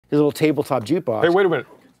his little tabletop jukebox. Hey, wait a minute.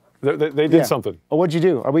 They did something. Oh, what'd you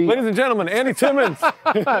do? Are we? Ladies and gentlemen, Andy Timmons.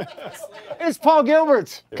 It's Paul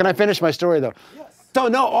Gilbert. Can I finish my story though? Yes. So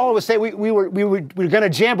no, all I was saying we were gonna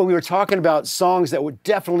jam, but we were talking about songs that would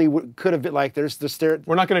definitely could have been like there's the stair.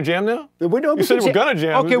 We're not gonna jam now? You said we're gonna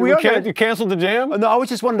jam. Okay, we are. You canceled the jam? No, I was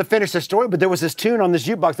just wanting to finish the story, but there was this tune on this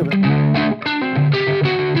jukebox that was.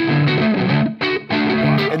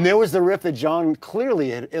 And there was the riff that John clearly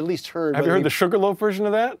had at least heard. Have you heard the Sugarloaf version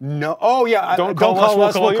of that? No. Oh yeah. Don't call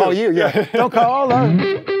us, we'll call you. Yeah. Don't call us.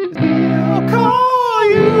 We'll call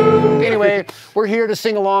you. Anyway, we're here to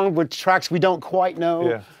sing along with tracks we don't quite know.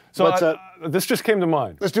 Yeah. So this just came to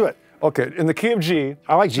mind. Let's do it. Okay, in the key of G.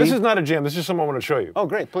 I like G. This is not a jam. This is just something I want to show you. Oh,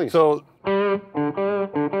 great, please. So.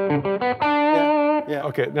 Yeah.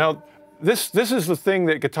 Okay, now this is the thing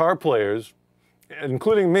that guitar players,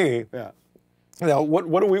 including me. Yeah. Now, what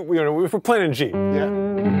do we if we're playing in G? Yeah.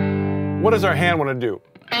 What does our hand want to do?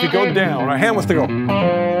 If you go down, our hand wants to go.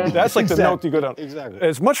 That's like the note you go down. Exactly.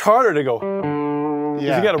 It's much harder to go.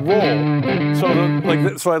 Yeah. You got to roll.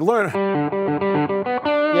 So I learned.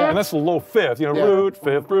 Yeah. And that's the low fifth. You know, root,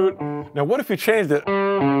 fifth, root. Now, what if you changed it?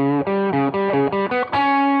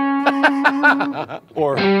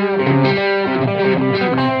 Or.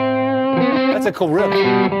 That's a cool riff.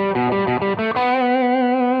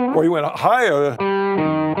 Or you went higher.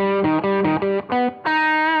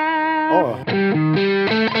 Oh. I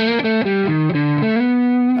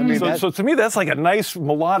mean, So to me, that's like a nice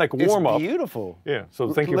melodic warm-up. It's beautiful. Yeah,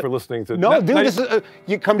 so thank you for listening to... No, dude, this is,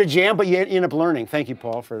 you come to jam, but you end up learning. Thank you,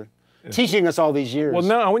 Paul, for teaching us all these years. Well,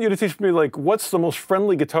 now I want you to teach me, like, what's the most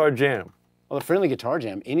friendly guitar jam? Well, the friendly guitar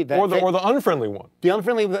jam. Or the unfriendly one. The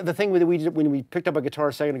unfriendly, the thing that we did when we picked up a guitar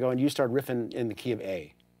a second ago and you started riffing in the key of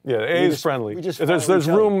A. Yeah, A is friendly. There's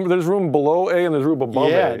room below A and there's room above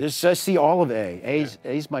A. Yeah, I see all of A.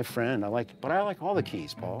 A's my friend. But I like all the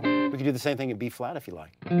keys, Paul. We could do the same thing in B flat if you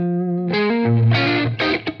like.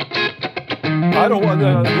 I don't want.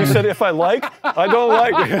 You said if I like. I don't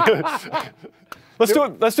like. Let's do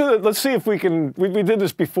it. Let's see if we can. We did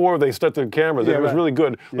this before they started the cameras. Yeah, it was really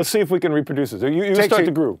good. Yeah. Let's see if we can reproduce this. You start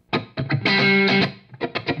the groove.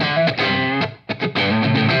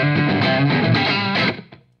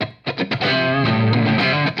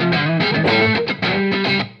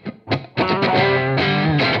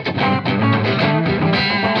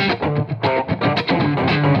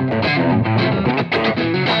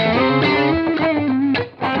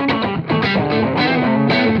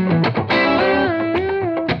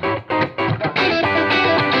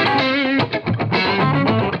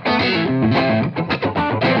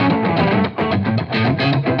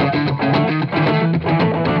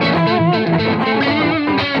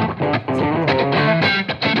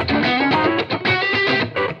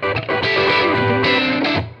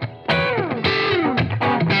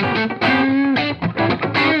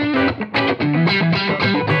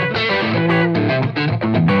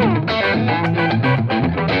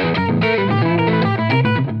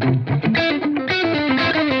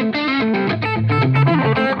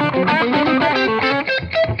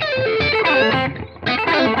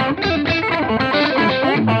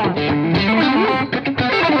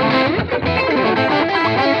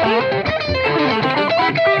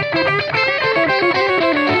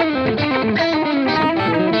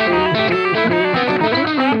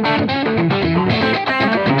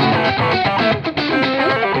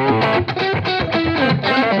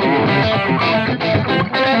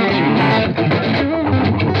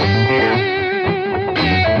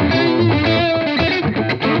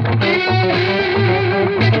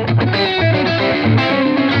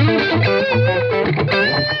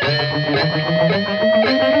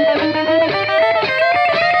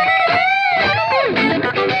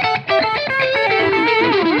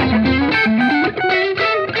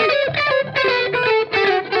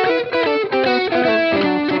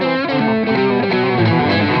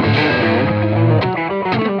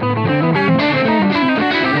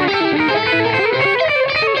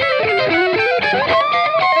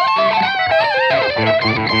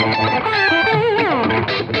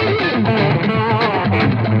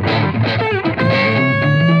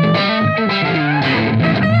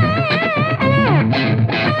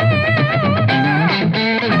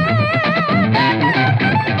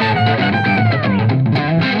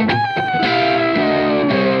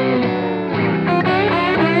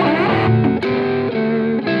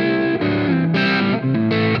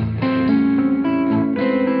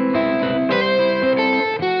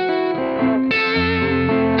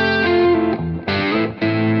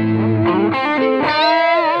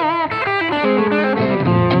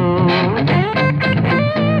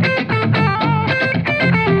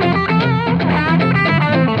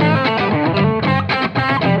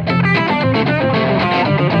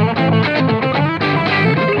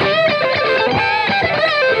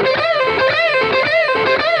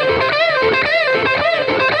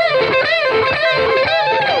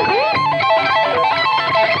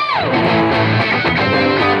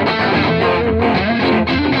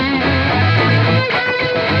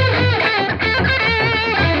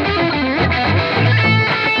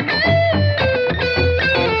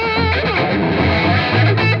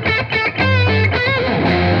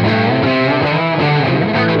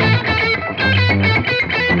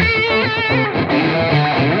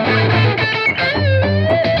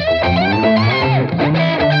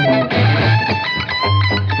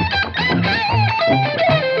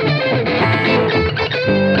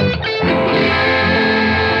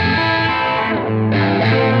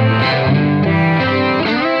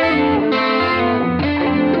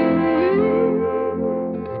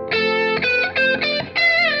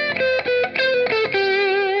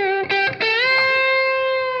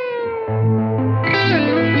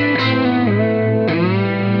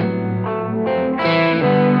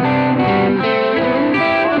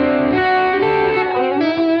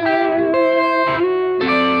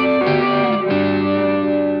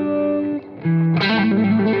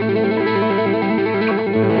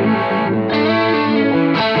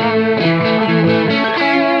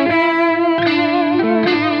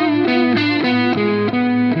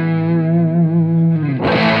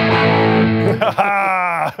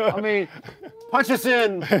 I mean, punch us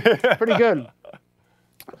in. Pretty good.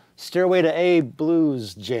 Stairway to A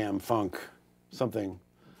blues jam funk, something.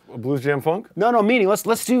 A blues jam funk? No, meaning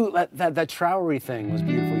let's do that Trowery thing was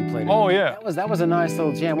beautiful. You played it. Oh yeah. That was a nice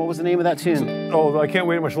little jam. What was the name of that tune? Oh, I can't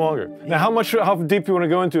wait much longer. Now, how deep do you want to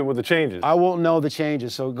go into it with the changes? I won't know the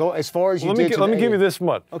changes. So go as far as you did. Let me give you this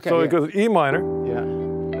much. Okay. So it goes E minor.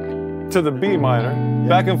 Yeah. To the B minor. Yeah.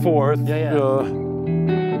 Back and forth. Yeah.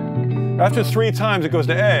 After 3 times, it goes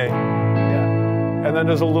to A. Yeah. And then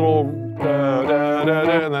there's a little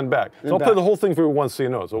and then back. So I'll play the whole thing for you once so you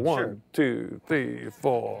know. So 1, 2, 3,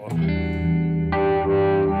 4.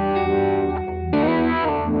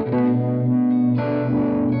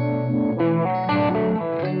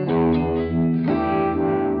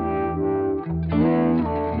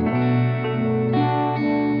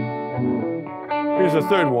 Here's the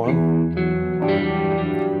third one.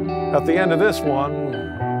 At the end of this one,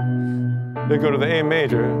 they go to the A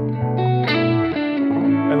major,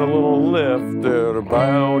 and a little lift,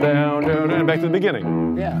 bow down, and back to the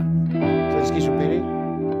beginning. Yeah. So it just keeps repeating?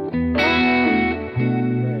 Right.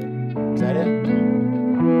 Is that it?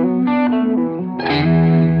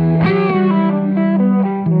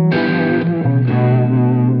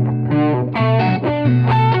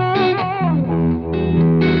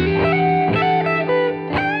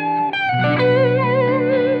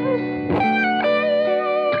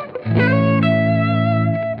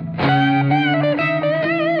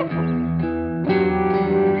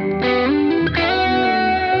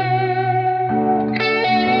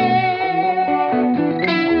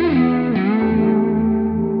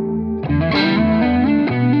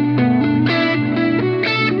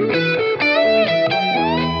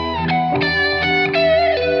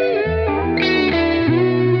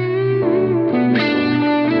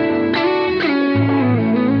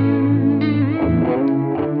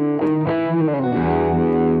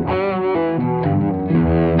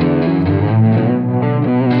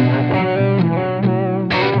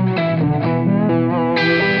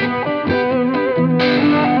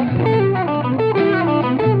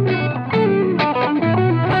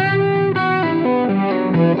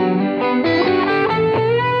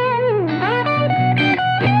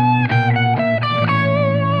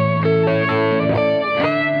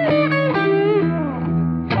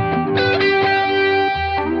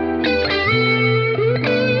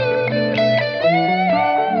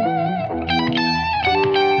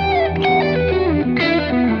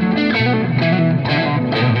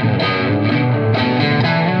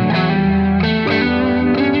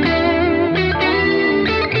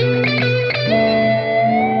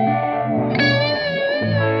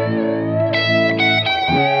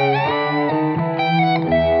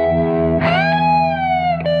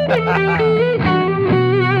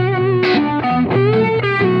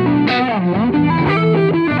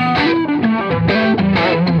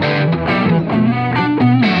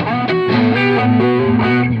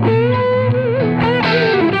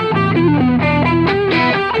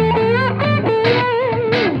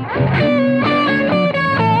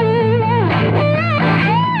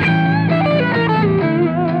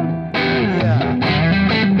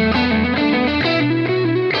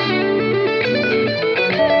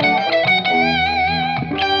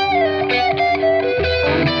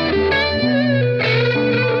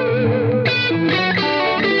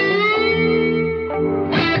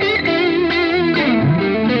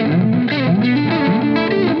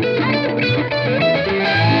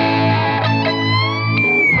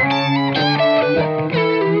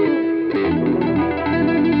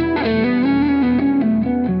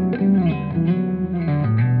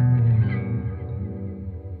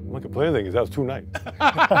 That was too nice.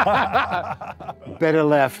 Better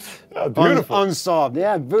left. Beautiful. Unsolved.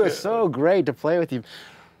 Yeah, it was so great to play with you.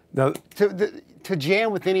 Now, to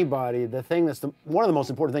jam with anybody, the thing that's one of the most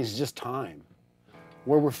important things is just time.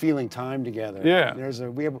 where we're feeling time together. Yeah.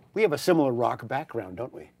 We have a similar rock background,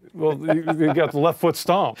 don't we? Well, you got the left foot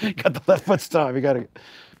stomp. Got the left foot stomp.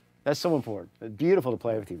 That's so important. It's beautiful to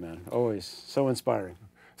play with you, man. Always so inspiring.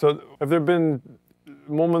 So, have there been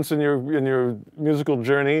moments in your musical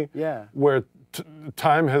journey where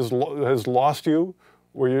time has lost you?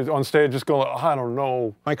 Where you're on stage just going, I don't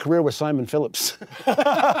know. My career was Simon Phillips.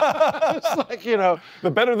 It's like, you know.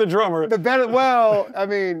 The better the drummer. The better, well, I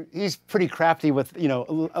mean, he's pretty crafty with,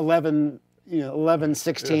 11,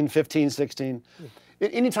 16, 15, 16.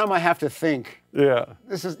 Anytime I have to think,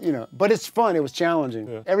 this is, but it's fun, it was challenging.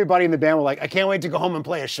 Yeah. Everybody in the band were like, I can't wait to go home and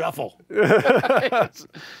play a shuffle.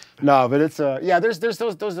 No, but it's, there's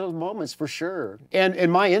those moments for sure.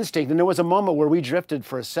 And my instinct, and there was a moment where we drifted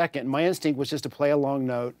for a second, and my instinct was just to play a long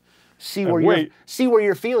note, see where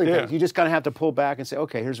you're feeling things. You just kind of have to pull back and say,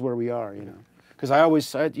 okay, here's where we are, Because I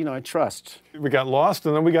trust. We got lost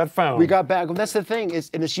and then we got found. We got back. Well, that's the thing,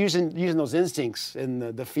 it's using those instincts and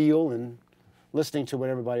the feel and listening to what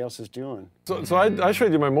everybody else is doing. So I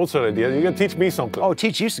showed you my Mozart idea. You're going to teach me something. Oh,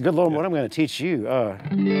 teach you? Good Lord, what I'm going to teach you? Well,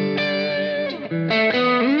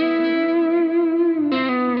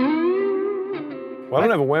 I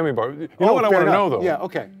don't have a whammy bar. You know what I want to know, though? Yeah,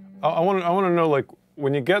 okay. I want to know, like,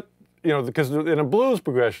 when you get, because in a blues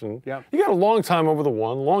progression, you got a long time over the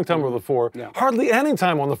 1, long time over the 4, hardly any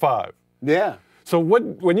time on the 5. Yeah. So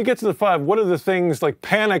when you get to the 5, what are the things like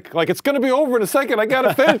panic? Like it's going to be over in a second. I got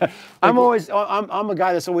to finish. I'm a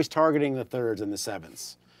guy that's always targeting the 3rds and the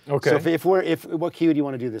 7ths. Okay. So what key do you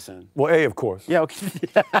want to do this in? Well, A, of course. Yeah. Okay.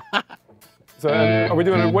 So are we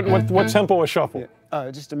doing what tempo a shuffle?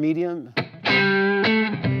 Just a medium.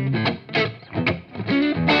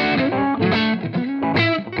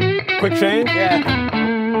 Quick change. Yeah.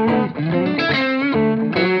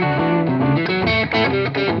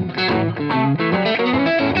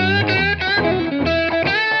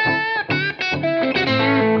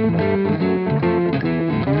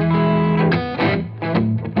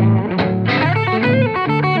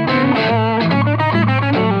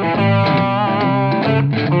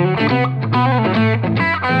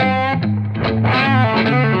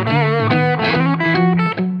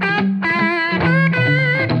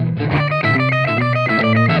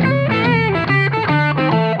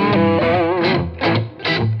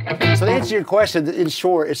 Your question, in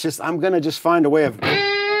short, it's just I'm gonna just find a way of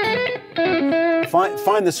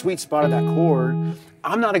find the sweet spot of that chord.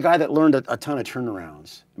 I'm not a guy that learned a ton of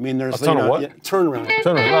turnarounds. I mean, there's a ton of what? Turnaround.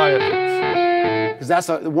 Because that's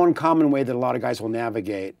one common way that a lot of guys will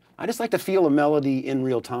navigate. I just like to feel a melody in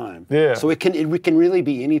real time. Yeah. So it can really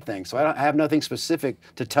be anything. So I have nothing specific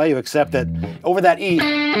to tell you except that over that E,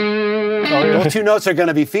 those 2 notes are going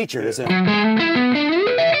to be featured. Isn't it?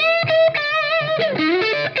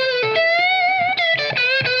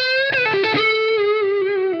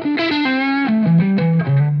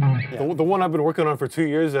 The one I've been working on for 2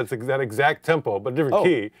 years, that's that exact tempo, but different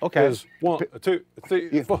key. Okay. Is 1, 2,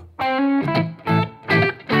 3, 4.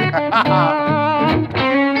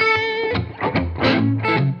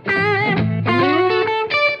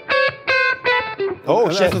 Oh,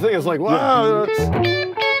 and shit. That's the thing. It's like, wow.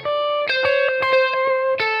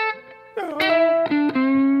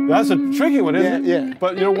 That's a tricky one, isn't it? Yeah.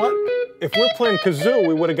 But you know what? If we're playing kazoo,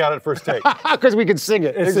 we would have got it first take. Because we can sing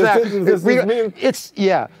it. Exactly.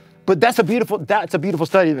 But that's a beautiful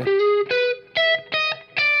study.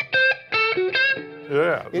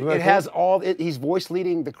 Yeah. It has all. He's voice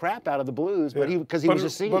leading the crap out of the blues, but because he was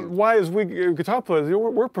just singing. But why, as we guitar players,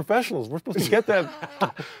 we're professionals. We're supposed to get that.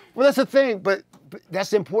 Well, that's the thing. But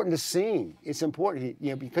that's important to sing. It's important,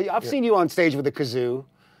 because I've seen you on stage with the kazoo.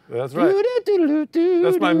 That's right.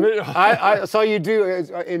 That's my. I saw you do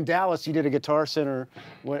in Dallas. You did a Guitar Center,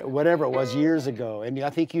 whatever it was, years ago, and I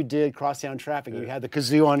think you did Crosstown Traffic. You had the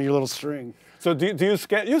kazoo on your little string. So do you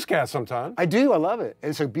scat sometimes? I do. I love it.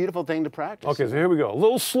 It's a beautiful thing to practice. Okay, so here we go. A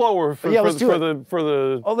little slower for let's do it. For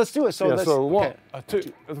the. Oh, let's do it. So so 1,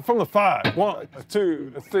 2 from the 5. 1,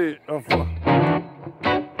 2, 3, 4.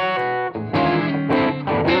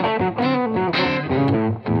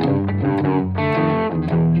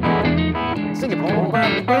 Sing it, Paul.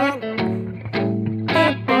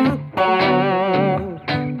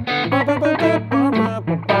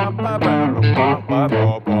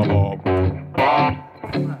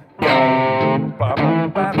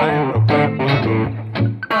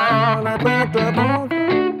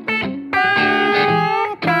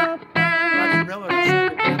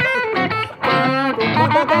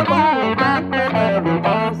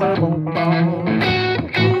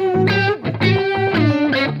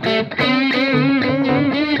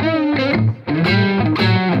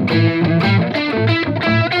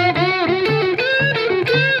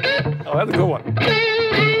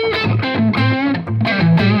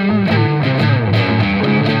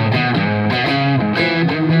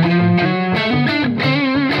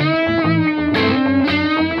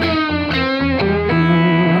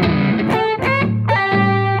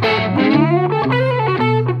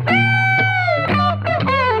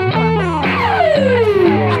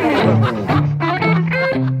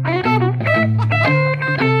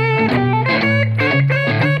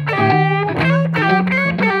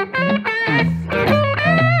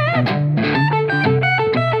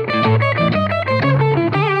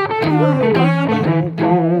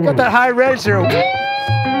 got that high register.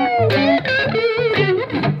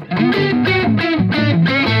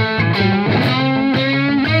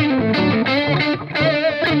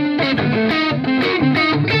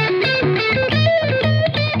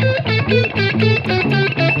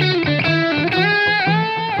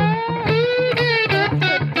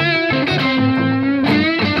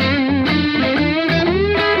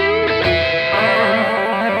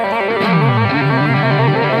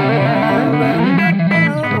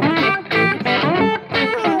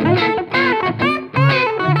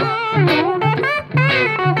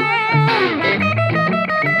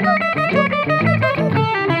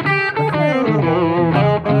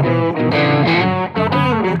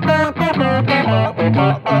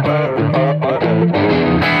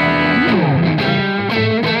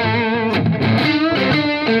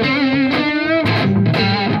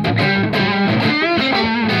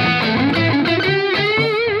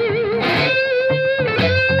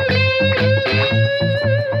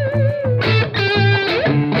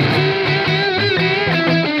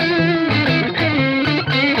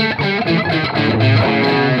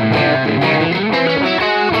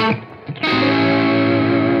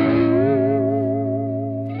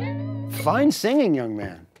 Fine singing, young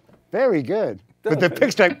man. Very good. But the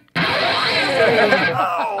pick strike.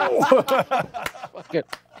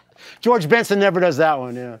 George Benson never does that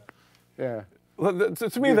one. Yeah, yeah. Well,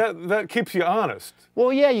 to me, that keeps you honest.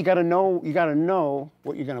 Well, yeah, you got to know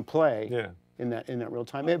what you're going to play. Yeah. In that real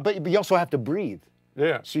time, but you also have to breathe.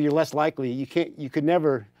 Yeah. So you're less likely. You could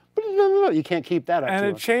never. You can't keep that up. And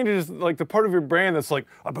it changes like the part of your brain that's like,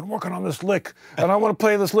 I've been working on this lick, and I want to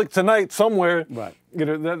play this lick tonight somewhere. Right. You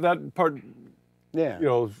know that part. Yeah. You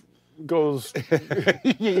know, goes where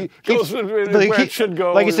it should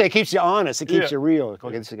go. Like you say, it keeps you honest. It keeps you real.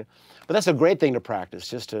 Okay, but that's a great thing to practice,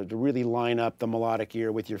 just to really line up the melodic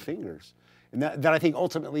ear with your fingers. And that I think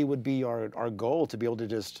ultimately would be our goal, to be able to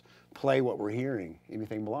just play what we're hearing,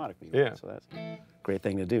 anything melodic. Yeah. So that's a great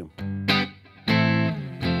thing to do.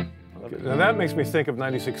 Okay. Now that makes me think of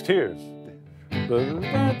 96 Tears.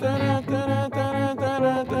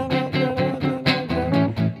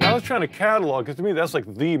 I was trying to catalog, because to me that's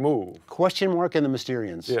like the move. Question mark and the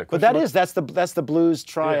Mysterians. Yeah, but that's the blues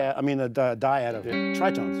triad. Yeah. I mean the dyad of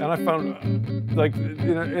tritones. And I found like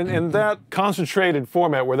in that concentrated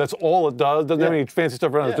format where that's all it doesn't have any fancy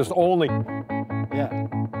stuff around. It's just only. Yeah.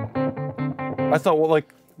 I thought, well,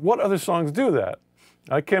 like, what other songs do that?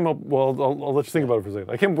 I came up. Well, I'll let you think about it for a second.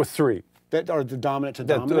 I came up with 3. That are the dominant to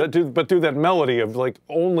dominant. But do that melody of like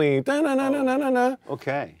only da na na na na na na.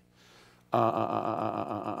 Okay.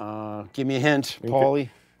 Give me a hint, Paulie.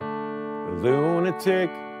 The lunatic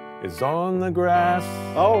is on the grass.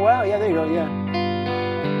 Oh wow, yeah, there you go, yeah.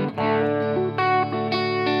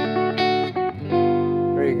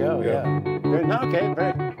 There you go, yeah. Okay,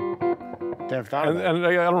 very. Never thought of that. And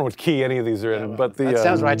I don't know what key any of these are in, but that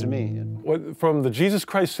sounds right to me. Yeah. From the Jesus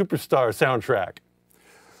Christ Superstar soundtrack.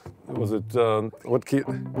 Was it what key? I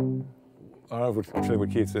don't know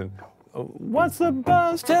what key it's in. What's the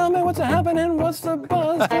buzz? Tell me what's happening. What's the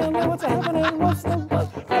buzz? Tell me what's happening. What's the buzz?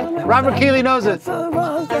 Robert Keeley knows it.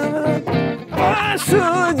 Why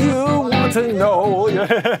should you want to know?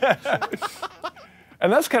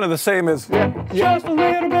 And that's kind of the same as just a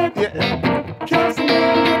little bit. Just a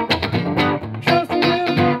little bit.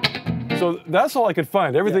 So that's all I could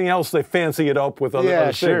find. Everything else, they fancy it up with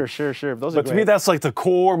other things. Sure. Those are great. To me, that's like the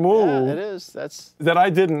core move. Yeah, it is. That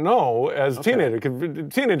I didn't know as a teenager.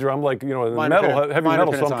 Teenager, I'm like, heavy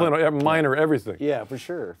metal, so I'm playing minor everything. Yeah, for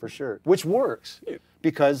sure. Which works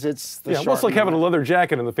because it's the almost like having a leather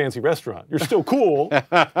jacket in the fancy restaurant. You're still cool.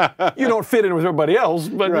 You don't fit in with everybody else,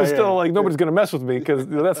 but you're still like, nobody's going to mess with me, because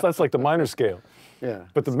that's like the minor scale. Yeah.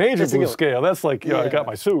 But the major blues scale, that's like, I got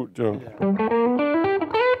my suit.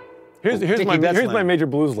 Here's my major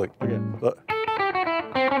blues lick. Okay.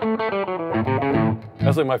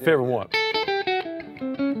 That's like my favorite one.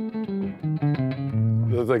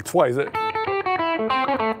 It's like twice. Oh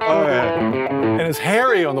yeah. And it's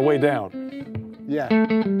hairy on the way down. Yeah.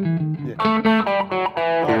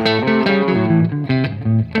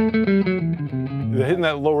 They're hitting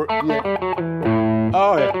that lower. Yeah.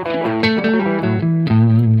 Oh yeah.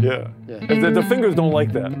 Yeah. The fingers don't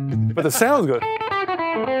like that, but the sound's good.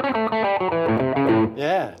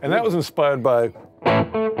 Yeah. And that was inspired by.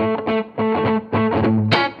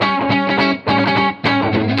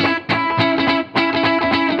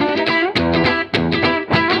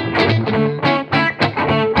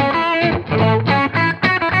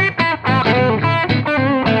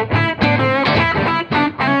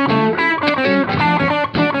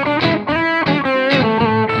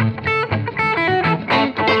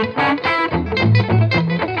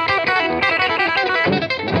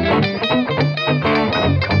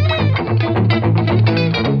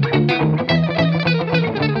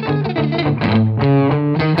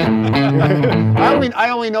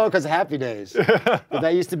 only know it because of Happy Days. But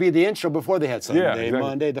that used to be the intro before they had Sunday, exactly.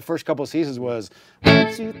 Monday. The first couple of seasons was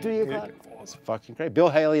 1, 2, 3 o'clock. It's fucking great. Bill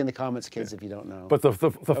Haley in the comments, kids, if you don't know. But the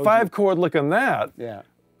 5-chord lick on that. Yeah.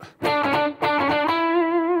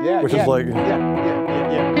 Which is like.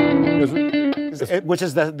 Which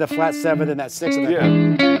is the flat 7 and that 6 and that.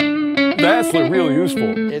 Yeah. That's like really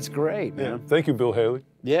useful. It's great, man. Thank you, Bill Haley.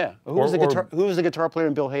 Yeah. Who was the guitar player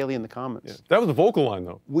in Bill Haley in the comments? Yeah. That was the vocal line,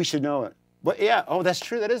 though. We should know it. But yeah, that's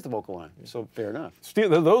true. That is the vocal line. So fair enough.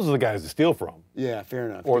 Those are the guys to steal from. Yeah, fair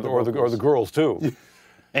enough. Or the girls too.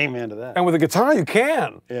 Amen to that. And with a guitar, you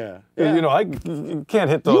can. Yeah. You know, you can't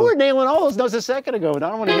hit those. You were nailing all those notes a second ago, and I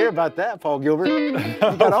don't want to hear about that, Paul Gilbert. You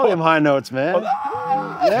got all them high notes, man.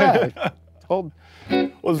 Yeah. I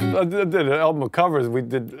did an album of covers. I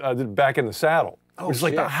did Back in the Saddle, which is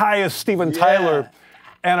like the highest Steven Tyler,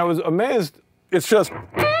 and I was amazed. It's just,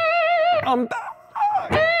 and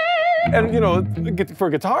you know, for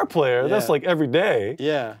a guitar player, that's like every day.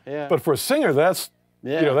 Yeah, yeah. But for a singer, that's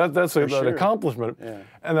you know that's an accomplishment. Yeah.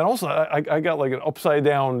 And then also, I got like an upside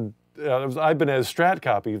down. It was Ibanez Strat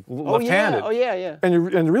copy, left-handed. Oh yeah. And you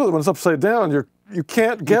really, when it's upside down, you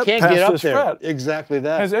can't get past the Strat. Exactly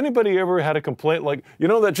that. Has anybody ever had a complaint like, you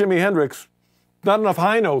know, that Jimi Hendrix, not enough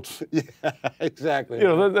high notes? Yeah, exactly. You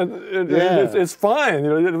know, it's fine. You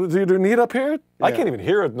know, do you need up here? Yeah. I can't even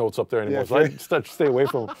hear notes up there anymore, so I stay away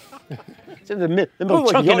from them. The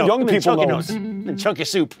like young people notes. Chunky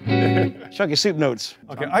soup. Chunky soup notes.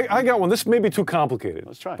 Okay, I got one. This may be too complicated.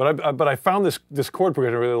 Let's try. But I found this chord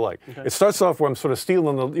progression I really like. Okay. It starts off where I'm sort of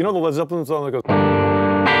stealing the Led Zeppelin song that goes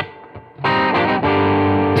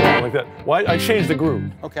like that. Well, I changed the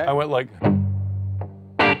groove. Okay. I went like. Or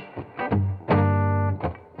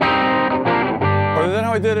is that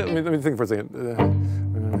how I did it? Let me think for a second.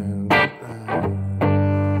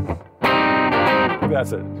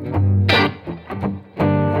 That's it.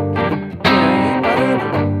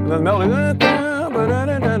 The melody.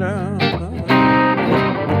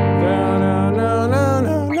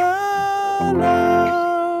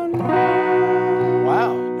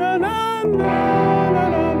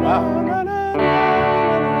 Wow.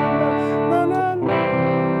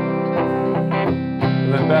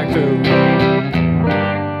 And then back to.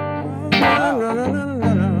 Wow.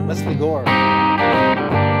 That's the Galore.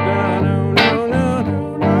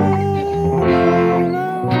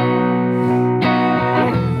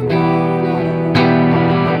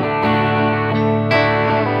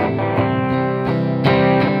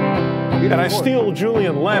 And I steal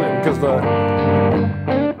Julian Lennon because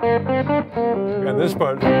and this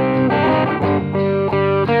part. Isn't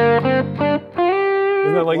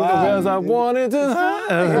that like because I wanted to?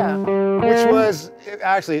 Yeah. Which was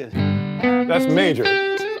actually. That's major.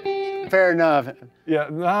 Fair enough. Yeah.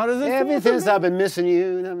 How does it? Ever since I've been missing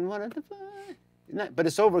you, and I'm wanting to fly. But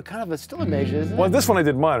it's over. Kind of still a major, isn't it? Well, this one I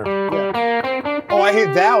did minor. Yeah. Oh, I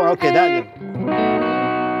hit that one. Okay, that.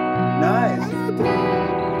 Nice.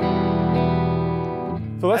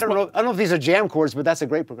 So that's I don't know if these are jam chords, but that's a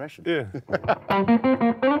great progression. Yeah.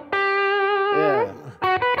 Yeah.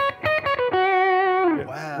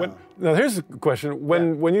 Wow. Now here's the question: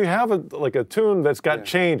 when you have a tune that's got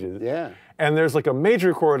changes, and there's like a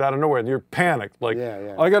major chord out of nowhere, and you're panicked, like,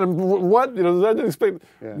 I got to what? You know, that didn't expect.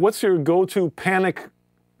 What's your go-to panic?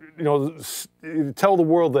 You know, tell the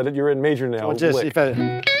world that you're in major now. Well, just if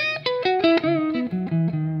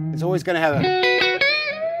it's always going to have a.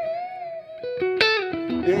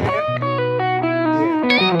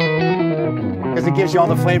 Because it gives you all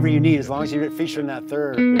the flavor you need as long as you're featuring that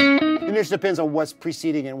third. And it just depends on what's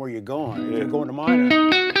preceding and where you're going. If you're going to minor.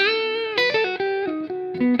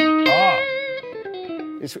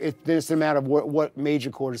 It's a matter of what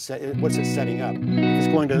major chord is what's it setting up. If it's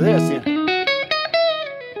going to this,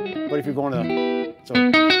 but if you're going to so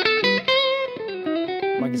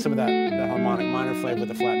might get some of that harmonic minor flavor with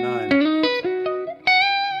the flat 9.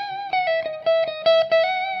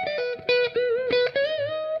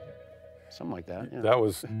 Something like that. Yeah. That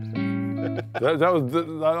was. that was.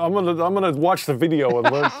 I'm gonna watch the video and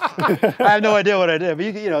learn. I have no idea what I did, but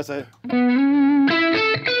you know, so.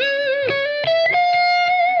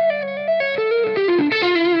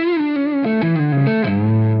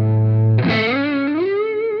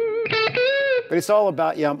 But it's all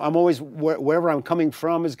about, I'm always, wherever I'm coming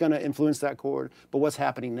from is going to influence that chord, but what's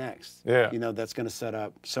happening next? Yeah. You know, that's going to set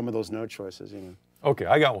up some of those note choices, you know. Okay,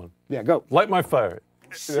 I got one. Yeah, go. Light My Fire.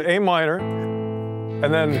 A minor,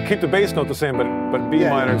 and then keep the bass note the same, but B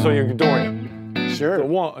minor, so you're Dorian. Sure. So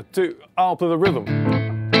 1, 2, I'll play the rhythm.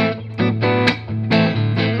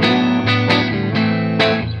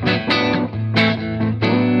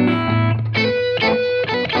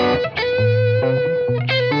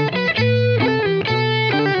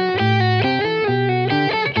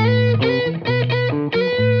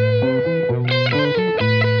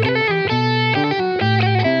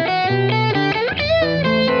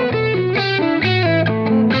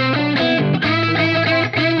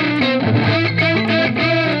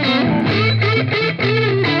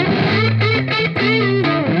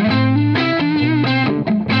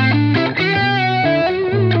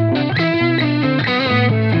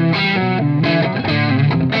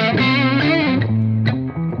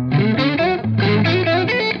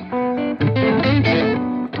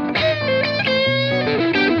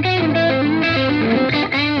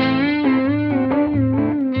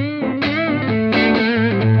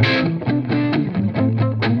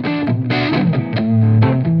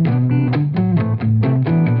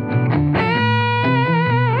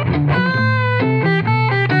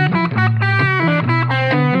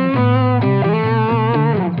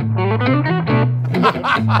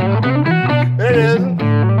 There it is.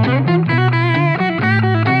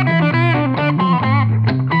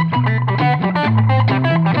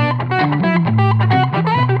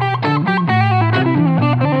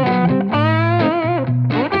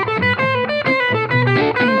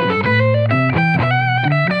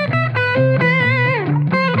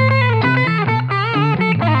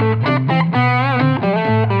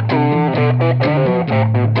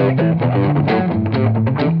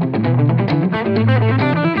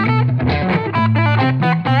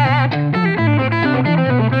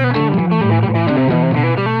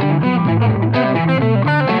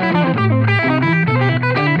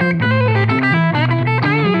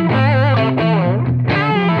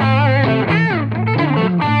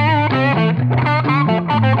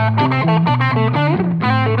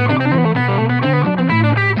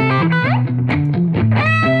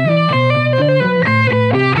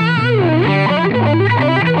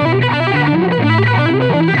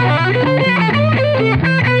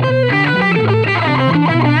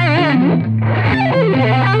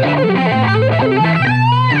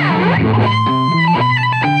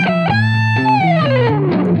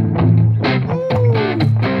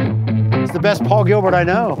 Best Paul Gilbert I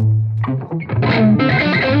know.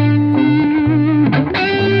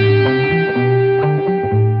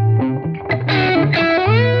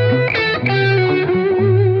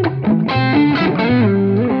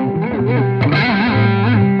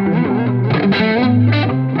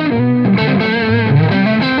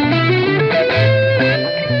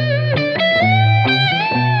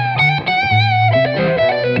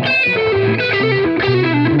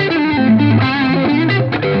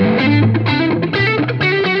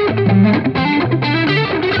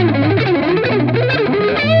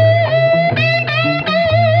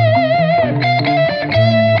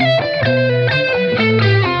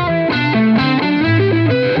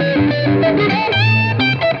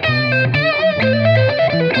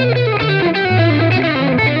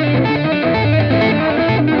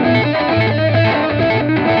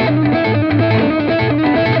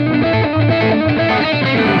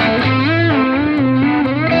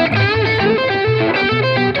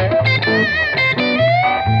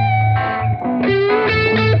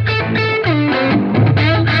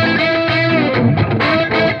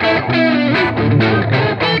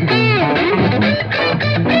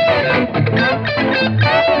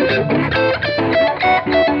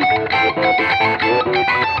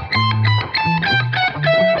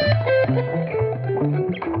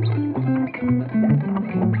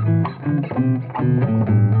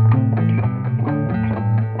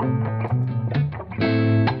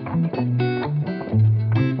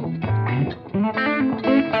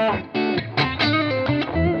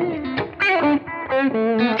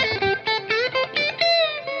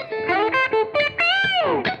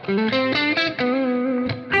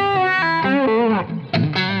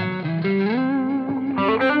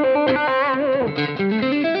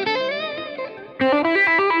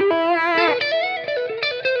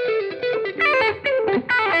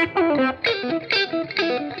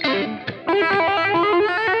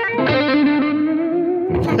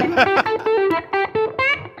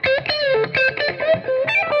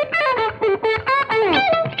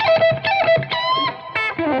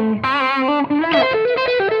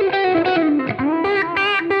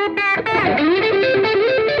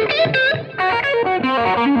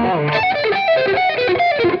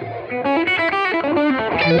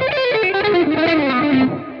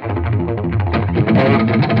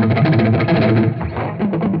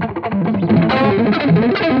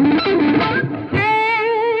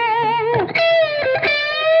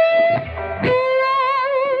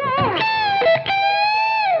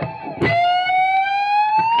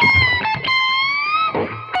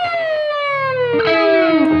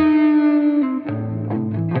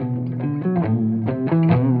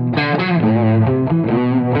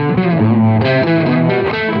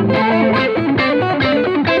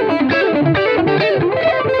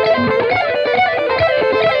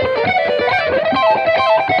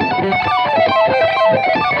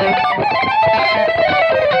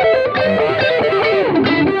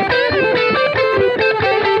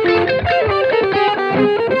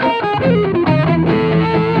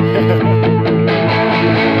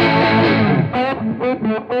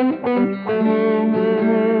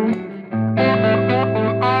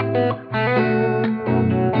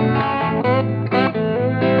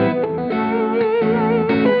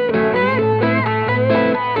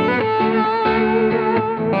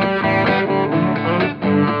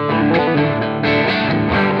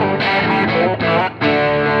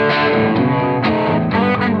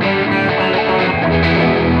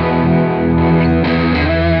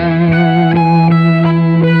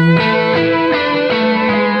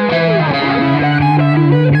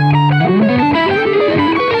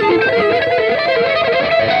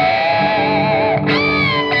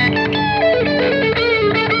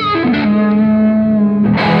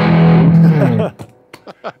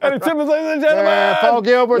 Timmons, ladies and gentlemen. Paul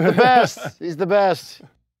Gilbert, the best. He's the best.